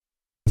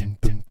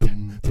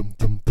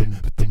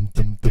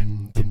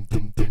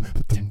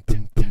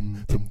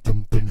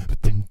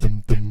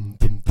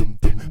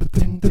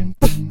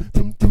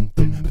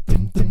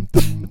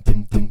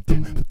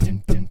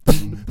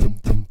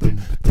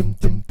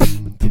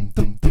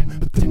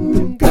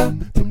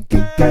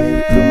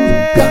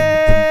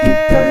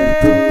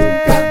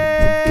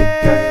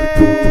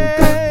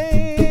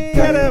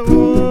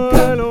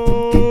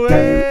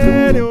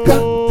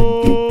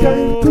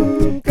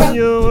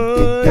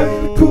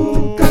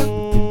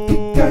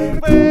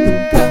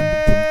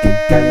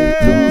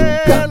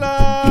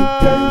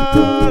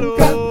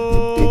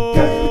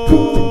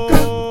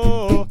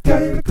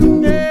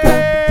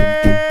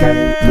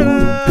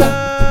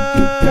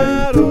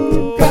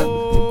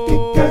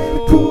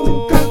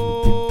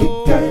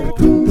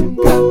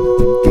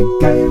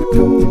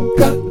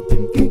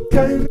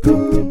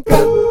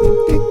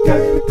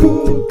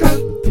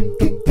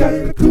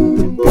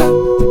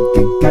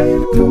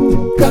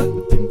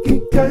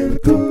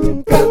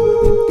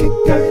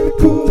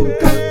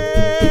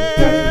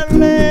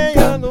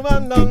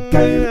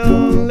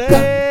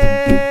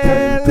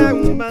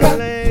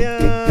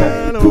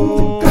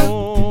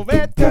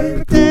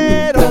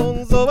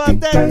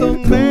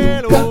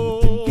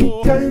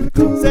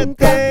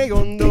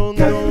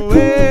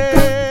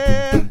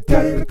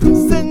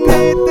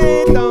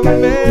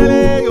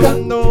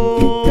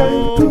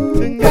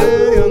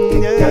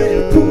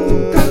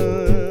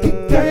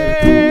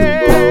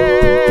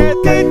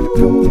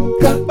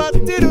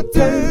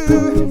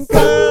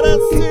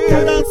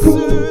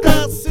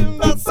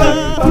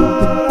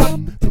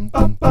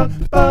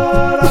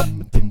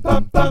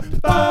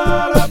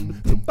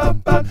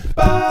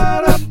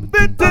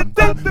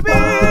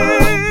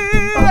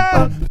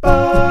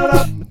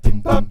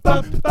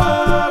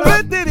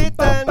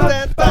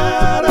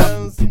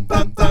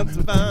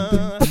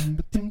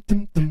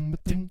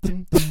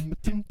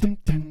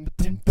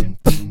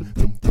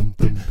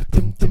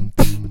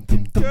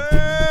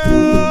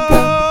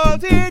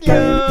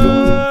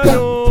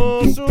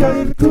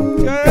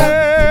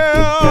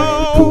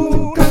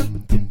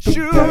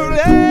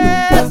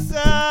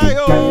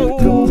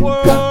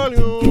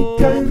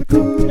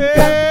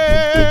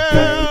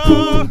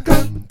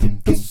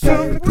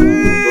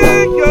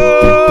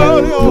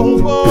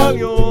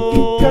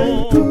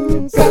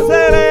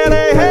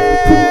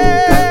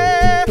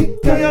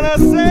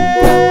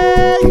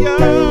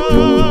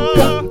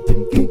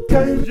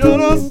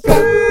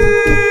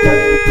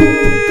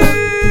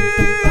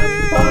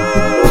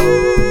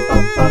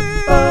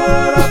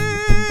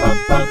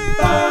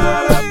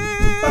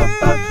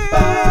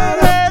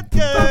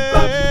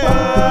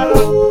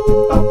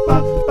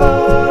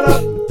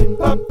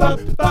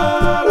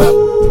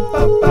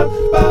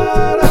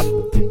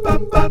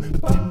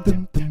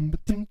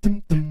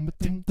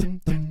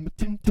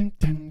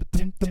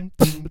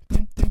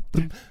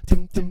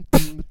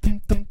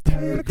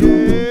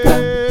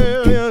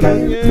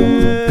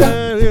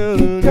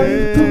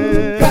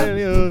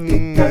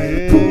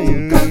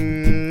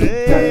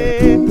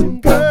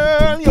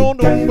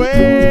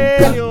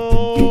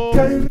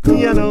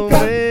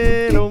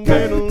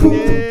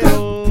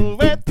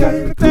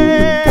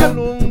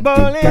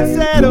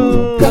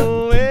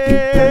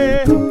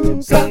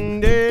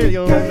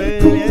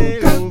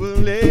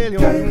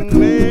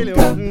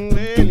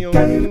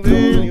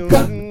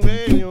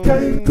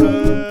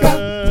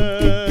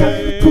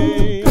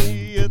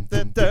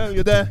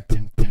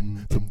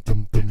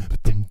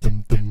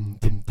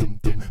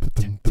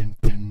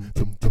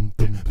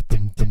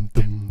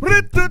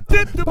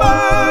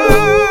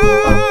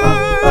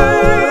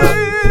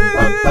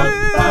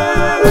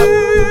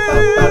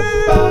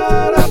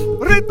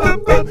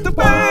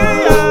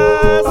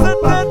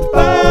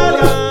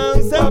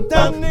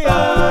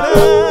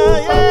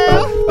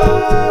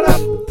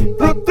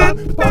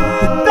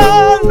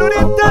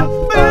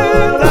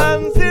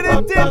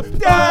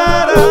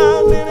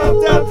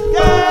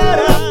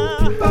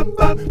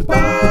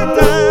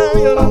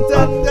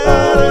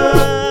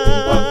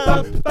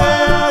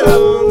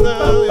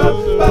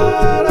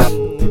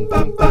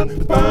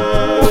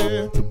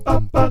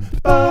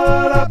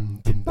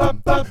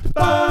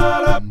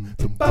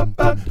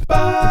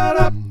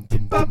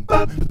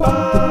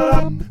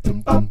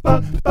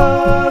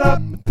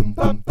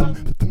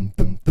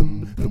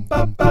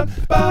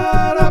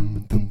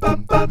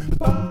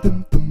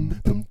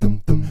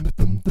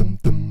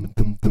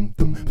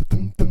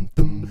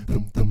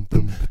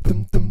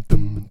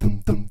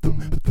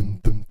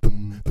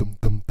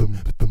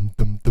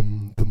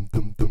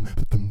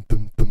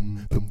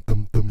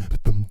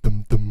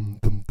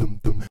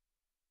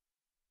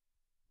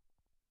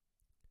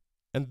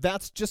And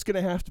that's just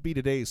going to have to be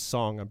today's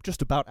song. I'm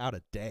just about out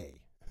of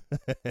day.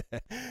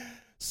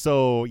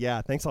 So,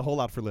 yeah, thanks a whole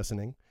lot for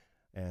listening.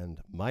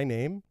 And my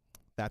name,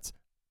 that's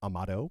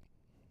Amado.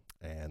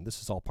 And this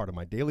is all part of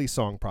my daily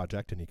song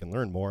project. And you can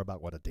learn more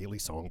about what a daily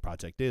song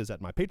project is at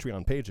my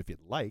Patreon page if you'd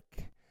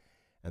like.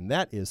 And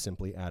that is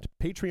simply at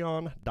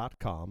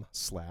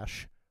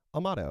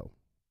patreon.com/Amado.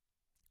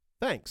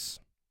 Thanks.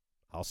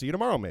 I'll see you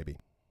tomorrow, maybe.